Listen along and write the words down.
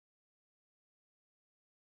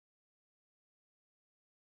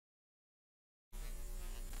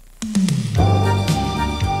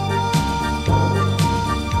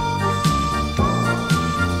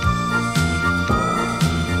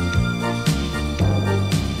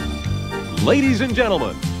Ladies and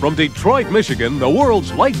gentlemen, from Detroit, Michigan, the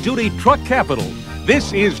world's light-duty truck capital,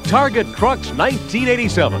 this is Target Trucks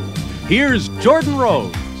 1987. Here's Jordan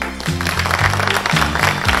Rose.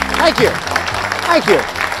 Thank you. Thank you.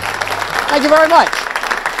 Thank you very much.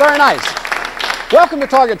 Very nice. Welcome to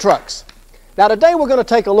Target Trucks. Now today we're going to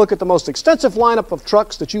take a look at the most extensive lineup of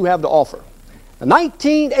trucks that you have to offer. The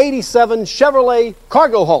 1987 Chevrolet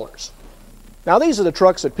Cargo Haulers. Now these are the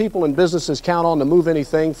trucks that people and businesses count on to move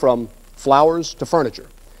anything from flowers to furniture.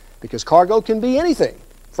 Because cargo can be anything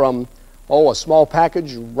from, a small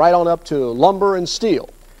package right on up to lumber and steel.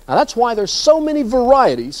 Now that's why there's so many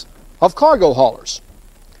varieties of cargo haulers.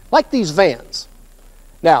 Like these vans.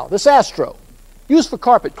 Now this Astro, used for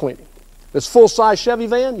carpet cleaning. This full-size Chevy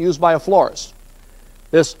van, used by a florist.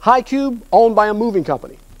 This High Cube, owned by a moving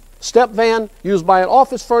company. Step van, used by an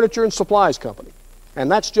office furniture and supplies company.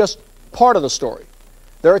 And that's just part of the story.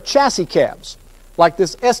 There are chassis cabs, like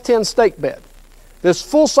this S10 stake bed. This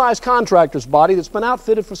full-size contractor's body that's been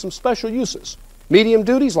outfitted for some special uses. Medium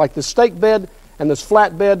duties, like this stake bed and this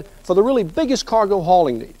flat bed, for the really biggest cargo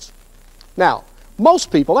hauling needs. Now,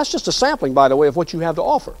 most people, that's just a sampling, by the way, of what you have to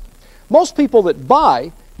offer. Most people that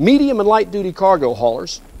buy medium and light-duty cargo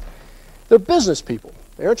haulers, they're business people.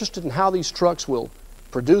 They're interested in how these trucks will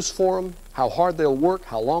produce for them, how hard they'll work,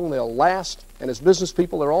 how long they'll last, and as business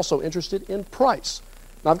people, they're also interested in price.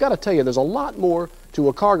 Now, I've got to tell you, there's a lot more to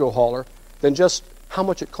a cargo hauler than just how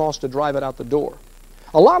much it costs to drive it out the door.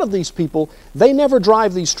 A lot of these people, they never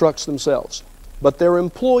drive these trucks themselves, but their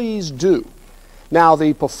employees do. Now,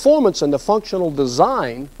 the performance and the functional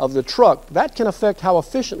design of the truck, that can affect how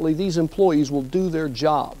efficiently these employees will do their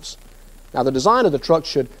jobs. Now, the design of the truck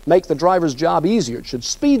should make the driver's job easier. It should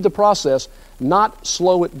speed the process, not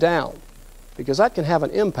slow it down, because that can have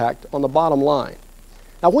an impact on the bottom line.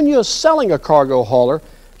 Now, when you're selling a cargo hauler,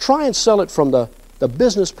 try and sell it from the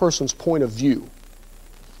business person's point of view.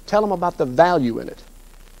 Tell them about the value in it.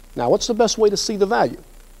 Now, what's the best way to see the value?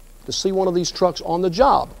 To see one of these trucks on the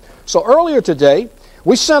job. So earlier today,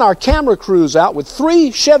 we sent our camera crews out with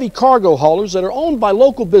 3 Chevy Cargo Haulers that are owned by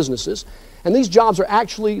local businesses, and these trucks are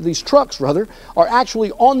actually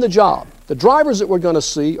on the job. The drivers that we're going to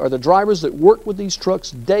see are the drivers that work with these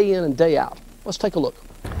trucks day in and day out. Let's take a look.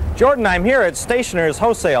 Jordan, I'm here at Stationers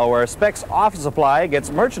Wholesale, where Specs Office Supply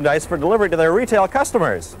gets merchandise for delivery to their retail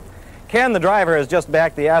customers. Ken, the driver, has just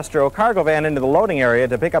backed the Astro cargo van into the loading area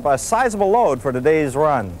to pick up a sizable load for today's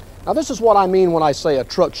run. Now this is what I mean when I say a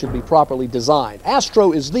truck should be properly designed.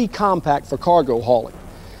 Astro is the compact for cargo hauling.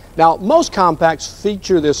 Now most compacts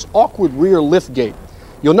feature this awkward rear lift gate.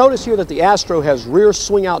 You'll notice here that the Astro has rear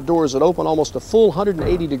swing-out doors that open almost a full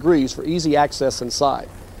 180 degrees for easy access inside.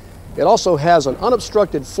 It also has an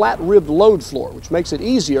unobstructed flat-ribbed load floor, which makes it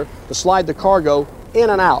easier to slide the cargo in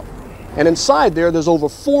and out. And inside there's over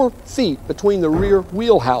 4 feet between the rear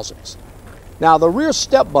wheel housings. Now the rear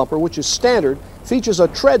step bumper, which is standard, features a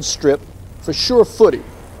tread strip for sure footing.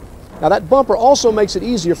 Now that bumper also makes it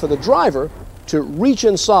easier for the driver to reach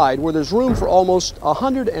inside, where there's room for almost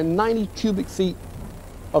 190 cubic feet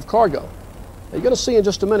of cargo. Now you're going to see in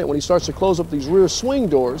just a minute when he starts to close up these rear swing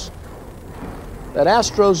doors that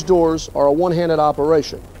Astro's doors are a one-handed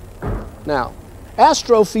operation. Now,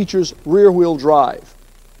 Astro features rear-wheel drive.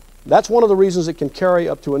 That's one of the reasons it can carry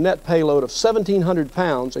up to a net payload of 1,700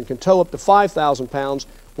 pounds and can tow up to 5,000 pounds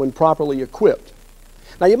when properly equipped.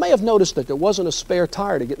 Now, you may have noticed that there wasn't a spare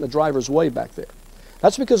tire to get in the driver's way back there.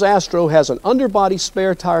 That's because Astro has an underbody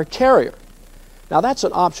spare tire carrier. Now, that's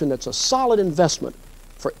an option that's a solid investment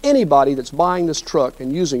for anybody that's buying this truck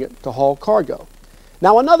and using it to haul cargo.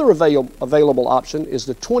 Now, another available option is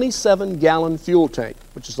the 27-gallon fuel tank,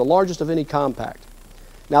 which is the largest of any compact.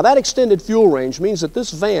 Now, that extended fuel range means that this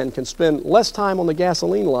van can spend less time on the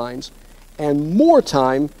gasoline lines and more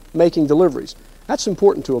time making deliveries. That's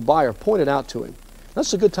important to a buyer. Point it out to him.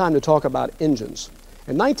 That's a good time to talk about engines.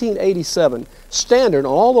 In 1987, standard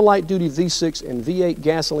on all the light-duty V6 and V8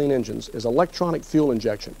 gasoline engines is electronic fuel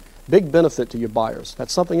injection. Big benefit to your buyers.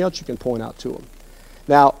 That's something else you can point out to them.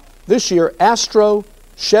 Now, this year, Astro,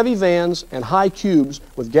 Chevy vans, and High Cubes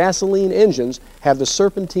with gasoline engines have the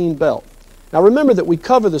serpentine belt. Now remember that we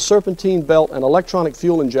cover the serpentine belt and electronic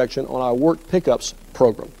fuel injection on our work pickups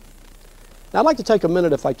program. Now I'd like to take a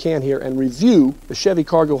minute, if I can here, and review the Chevy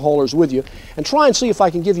Cargo Haulers with you and try and see if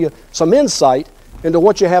I can give you some insight into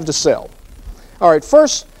what you have to sell. All right,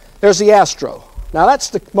 first, there's the Astro. Now that's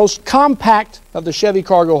the most compact of the Chevy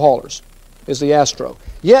Cargo Haulers, is the Astro.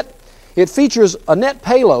 Yet, it features a net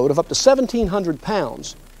payload of up to 1,700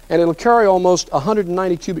 pounds, and it'll carry almost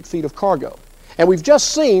 190 cubic feet of cargo. And we've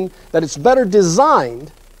just seen that it's better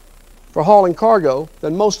designed for hauling cargo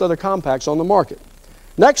than most other compacts on the market.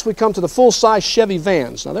 Next, we come to the full-size Chevy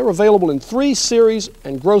vans. Now, they're available in 3 series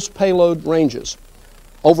and gross payload ranges.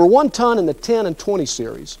 Over 1 ton in the 10 and 20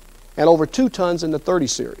 series, and over 2 tons in the 30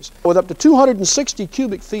 series. With up to 260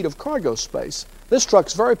 cubic feet of cargo space, this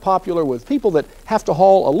truck's very popular with people that have to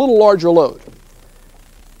haul a little larger load.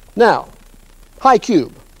 Now, high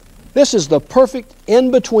cube. This is the perfect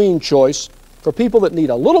in-between choice for people that need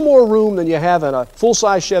a little more room than you have in a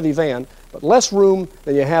full-size Chevy van, but less room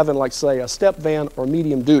than you have in, like, say, a step van or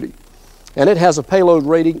medium duty. And it has a payload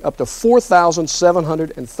rating up to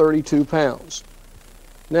 4,732 pounds.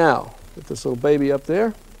 Now, get this little baby up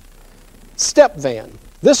there. Step van.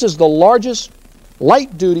 This is the largest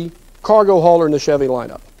light-duty cargo hauler in the Chevy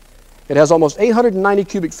lineup. It has almost 890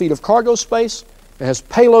 cubic feet of cargo space. It has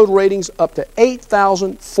payload ratings up to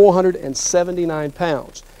 8,479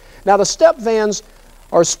 pounds. Now, the step vans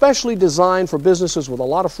are especially designed for businesses with a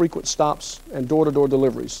lot of frequent stops and door-to-door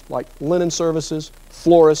deliveries, like linen services,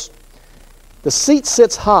 florists. The seat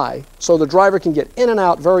sits high, so the driver can get in and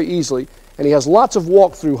out very easily, and he has lots of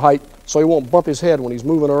walk-through height, so he won't bump his head when he's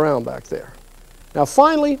moving around back there. Now,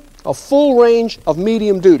 finally, a full range of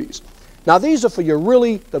medium duties. Now, these are for your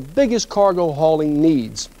the biggest cargo hauling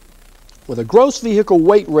needs, with a gross vehicle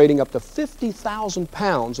weight rating up to 50,000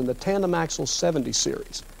 pounds in the tandem axle 70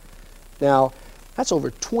 series. Now, that's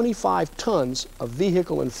over 25 tons of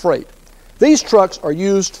vehicle and freight. These trucks are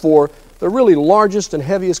used for the really largest and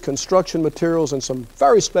heaviest construction materials and some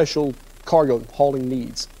very special cargo hauling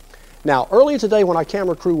needs. Now, earlier today when our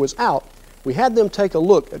camera crew was out, we had them take a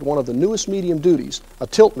look at one of the newest medium duties, a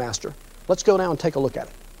Tiltmaster. Let's go down and take a look at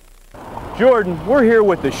it. Jordan, we're here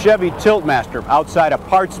with the Chevy Tiltmaster outside of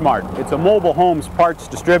PartsMart. It's a mobile homes parts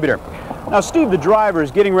distributor. Now, Steve, the driver, is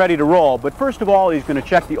getting ready to roll, but first of all, he's going to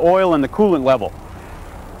check the oil and the coolant level.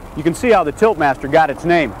 You can see how the Tiltmaster got its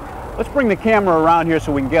name. Let's bring the camera around here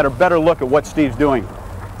so we can get a better look at what Steve's doing.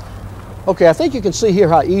 Okay, I think you can see here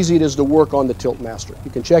how easy it is to work on the Tiltmaster.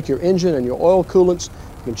 You can check your engine and your oil coolants,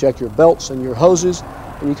 you can check your belts and your hoses,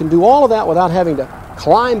 and you can do all of that without having to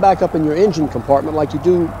climb back up in your engine compartment like you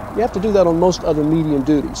do. You have to do that on most other medium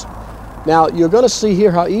duties. Now, you're going to see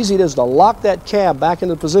here how easy it is to lock that cab back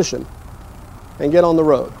into position and get on the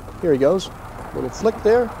road. Here he goes. Little flick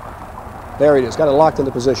there. There it is. Got it locked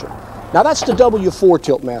into position. Now, that's the W4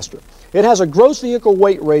 Tiltmaster. It has a gross vehicle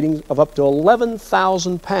weight rating of up to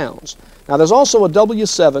 11,000 pounds. Now, there's also a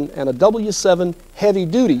W7 and a W7 heavy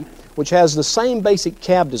duty, which has the same basic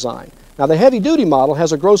cab design. Now, the heavy-duty model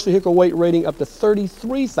has a gross vehicle weight rating up to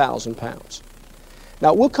 33,000 pounds.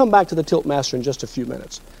 Now, we'll come back to the Tiltmaster in just a few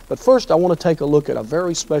minutes. But first, I want to take a look at a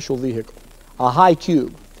very special vehicle, a high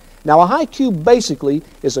cube. Now, a high cube basically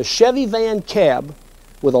is a Chevy van cab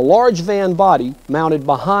with a large van body mounted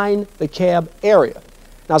behind the cab area.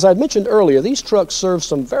 Now, as I mentioned earlier, these trucks serve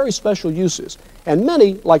some very special uses, and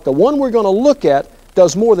many, like the one we're going to look at,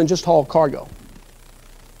 does more than just haul cargo.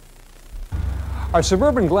 Our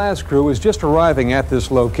Suburban Glass crew is just arriving at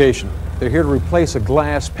this location. They're here to replace a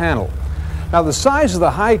glass panel. Now, the size of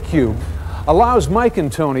the high cube allows Mike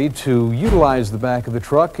and Tony to utilize the back of the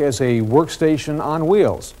truck as a workstation on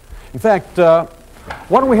wheels. In fact, why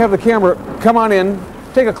don't we have the camera come on in,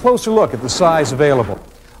 take a closer look at the size available.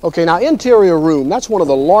 Okay, now interior room, that's one of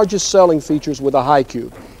the largest selling features with a high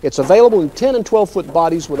cube. It's available in 10 and 12-foot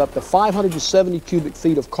bodies with up to 570 cubic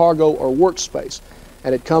feet of cargo or workspace.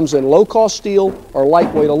 And it comes in low-cost steel or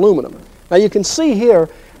lightweight aluminum. Now, you can see here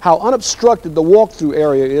how unobstructed the walk-through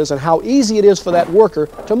area is and how easy it is for that worker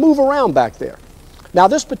to move around back there. Now,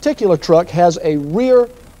 this particular truck has a rear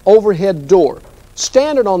overhead door.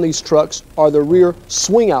 Standard on these trucks are the rear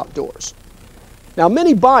swing-out doors. Now,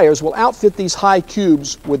 many buyers will outfit these high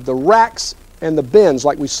cubes with the racks and the bins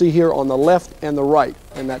like we see here on the left and the right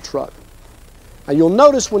in that truck. Now, you'll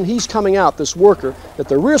notice when he's coming out, this worker, that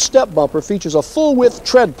the rear step bumper features a full-width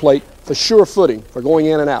tread plate for sure footing for going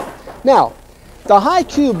in and out. Now, the high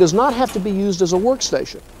cube does not have to be used as a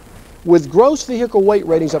workstation. With gross vehicle weight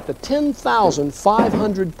ratings up to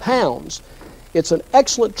 10,500 pounds, it's an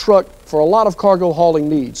excellent truck for a lot of cargo hauling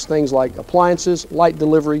needs, things like appliances, light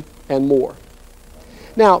delivery, and more.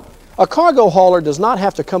 Now, a cargo hauler does not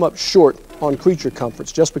have to come up short on creature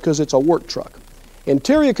comforts just because it's a work truck.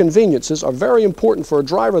 Interior conveniences are very important for a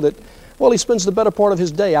driver that, well, he spends the better part of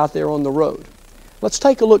his day out there on the road. Let's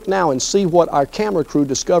take a look now and see what our camera crew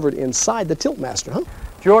discovered inside the Tiltmaster, huh?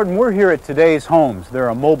 Jordan, we're here at Today's Homes. They're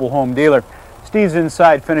a mobile home dealer. Steve's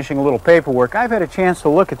inside finishing a little paperwork. I've had a chance to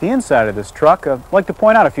look at the inside of this truck. I'd like to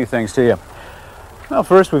point out a few things to you. Well,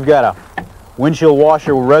 first we've got a windshield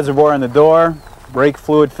washer reservoir in the door. Brake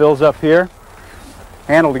fluid fills up here.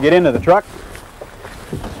 Handle to get into the truck.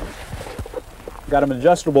 Got an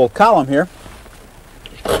adjustable column here.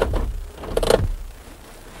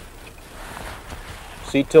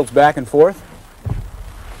 Seat tilts back and forth.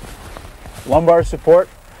 Lumbar support.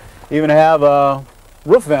 Even have a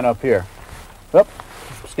roof vent up here. Yep.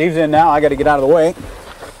 Steve's in now. I got to get out of the way.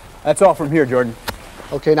 That's all from here, Jordan.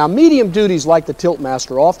 Okay, now medium duties like the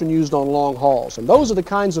Tiltmaster are often used on long hauls, and those are the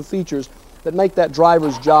kinds of features that make that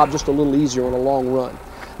driver's job just a little easier on a long run.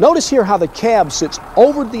 Notice here how the cab sits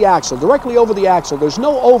over the axle, directly over the axle. There's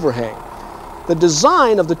no overhang. The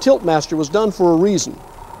design of the Tiltmaster was done for a reason: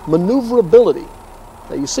 maneuverability.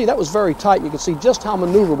 Now you see that was very tight, and you can see just how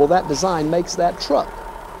maneuverable that design makes that truck.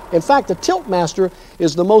 In fact, the Tiltmaster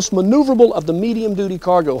is the most maneuverable of the medium-duty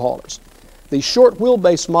cargo haulers. The short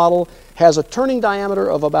wheelbase model has a turning diameter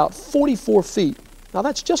of about 44 feet. Now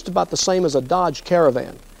that's just about the same as a Dodge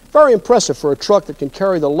Caravan. Very impressive for a truck that can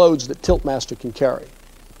carry the loads that Tiltmaster can carry.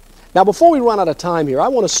 Now before we run out of time here, I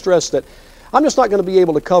want to stress that I'm just not going to be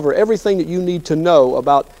able to cover everything that you need to know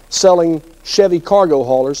about selling Chevy Cargo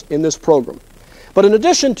Haulers in this program. But in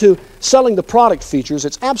addition to selling the product features,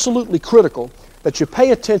 it's absolutely critical that you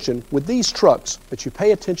pay attention with these trucks, that you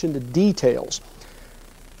pay attention to details.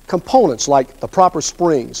 Components like the proper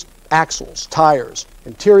springs, axles, tires,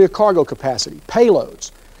 interior cargo capacity,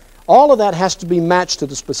 payloads. All of that has to be matched to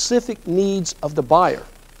the specific needs of the buyer.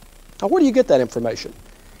 Now, where do you get that information?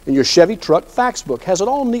 In your Chevy truck facts book has it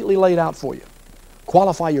all neatly laid out for you.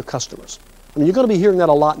 Qualify your customers. I mean, you're going to be hearing that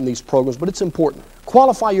a lot in these programs, but it's important.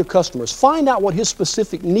 Qualify your customers. Find out what his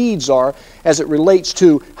specific needs are as it relates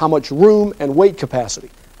to how much room and weight capacity.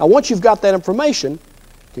 Now, once you've got that information, you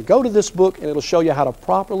can go to this book and it'll show you how to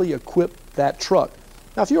properly equip that truck.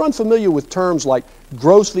 Now, if you're unfamiliar with terms like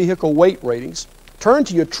gross vehicle weight ratings, turn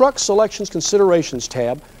to your Truck Selections Considerations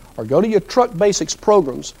tab or go to your Truck Basics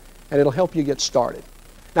programs and it'll help you get started.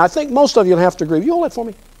 Now, I think most of you will have to agree. Will you hold that for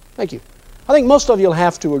me? Thank you. I think most of you will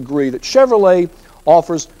have to agree that Chevrolet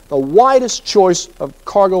offers the widest choice of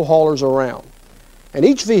cargo haulers around. And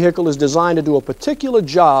each vehicle is designed to do a particular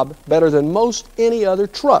job better than most any other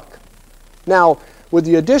truck. Now, with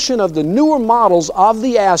the addition of the newer models of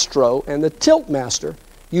the Astro and the Tiltmaster,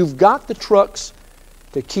 you've got the trucks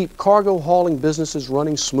to keep cargo hauling businesses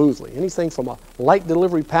running smoothly. Anything from a light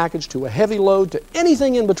delivery package to a heavy load to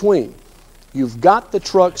anything in between. You've got the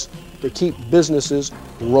trucks to keep businesses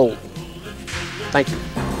rolling. Thank you.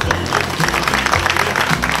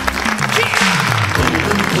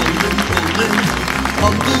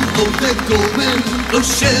 On the road they're going, those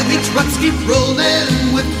Chevy trucks keep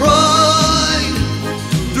rolling with pride.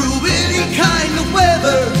 Through any kind of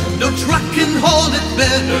weather, no truck can haul it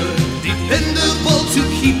better. Dependable to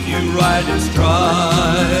keep you right in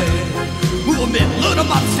stride. Move 'em in, load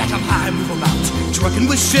 'em up, stack 'em high, move 'em out. Trucking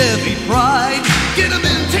with Chevy pride. Get 'em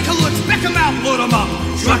in, take a look, spec 'em out, load 'em up.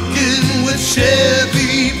 Trucking with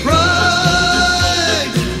Chevy pride.